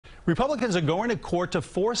Republicans are going to court to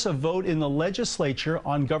force a vote in the legislature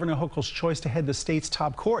on Governor Hochul's choice to head the state's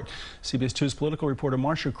top court. CBS 2's political reporter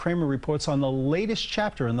Marcia Kramer reports on the latest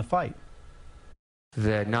chapter in the fight.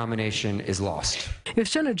 The nomination is lost. If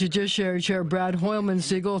Senate Judiciary Chair Brad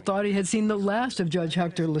Hoylman-Siegel thought he had seen the last of Judge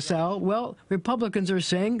Hector LaSalle, well, Republicans are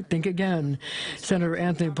saying, think again. Senator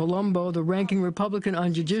Anthony Palumbo, the ranking Republican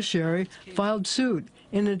on Judiciary, filed suit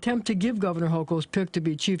in an attempt to give Governor Hochul's pick to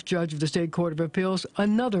be Chief Judge of the State Court of Appeals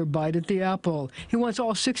another bite at the apple. He wants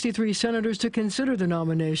all 63 senators to consider the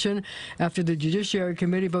nomination after the Judiciary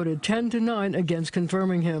Committee voted 10-9 against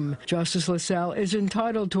confirming him. Justice LaSalle is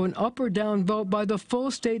entitled to an up or down vote by the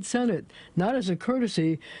full state Senate, not as a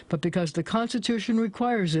courtesy, but because the Constitution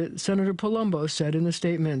requires it, Senator Palumbo said in a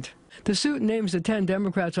statement. The suit names the 10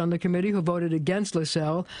 Democrats on the committee who voted against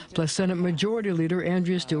LaSalle, plus Senate Majority Leader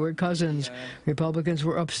Andrea Stewart Cousins. Republicans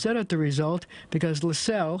were upset at the result because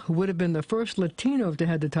LaSalle, who would have been the first Latino to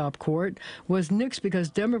head the top court, was nixed because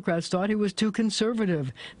Democrats thought he was too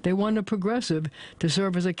conservative. They want a progressive to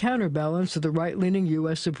serve as a counterbalance to the right-leaning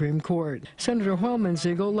U.S. Supreme Court. Senator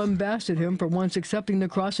Hoylman-Siegel lambasted him for once accepting the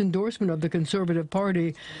cross-endorsement of the Conservative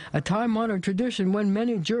Party, a time-honored tradition when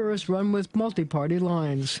many jurists run with multi-party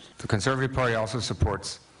lines. The Conservative Party also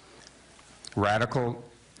supports radical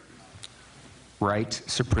right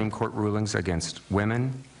Supreme Court rulings against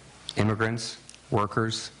women, immigrants,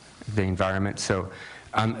 workers, the environment. So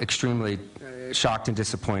I'm extremely shocked and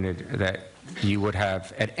disappointed that you would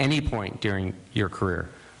have, at any point during your career,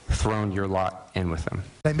 thrown your lot in with them.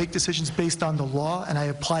 I make decisions based on the law, and I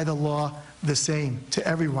apply the law the same to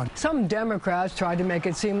everyone. Some Democrats tried to make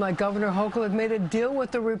it seem like Governor Hochul had made a deal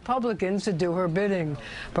with the Republicans to do her bidding.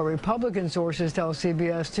 But Republican sources tell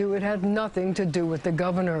CBS 2 it had nothing to do with the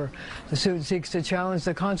governor. The suit seeks to challenge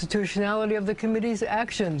the constitutionality of the committee's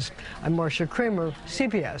actions. I'm Marcia Kramer,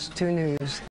 CBS 2 News.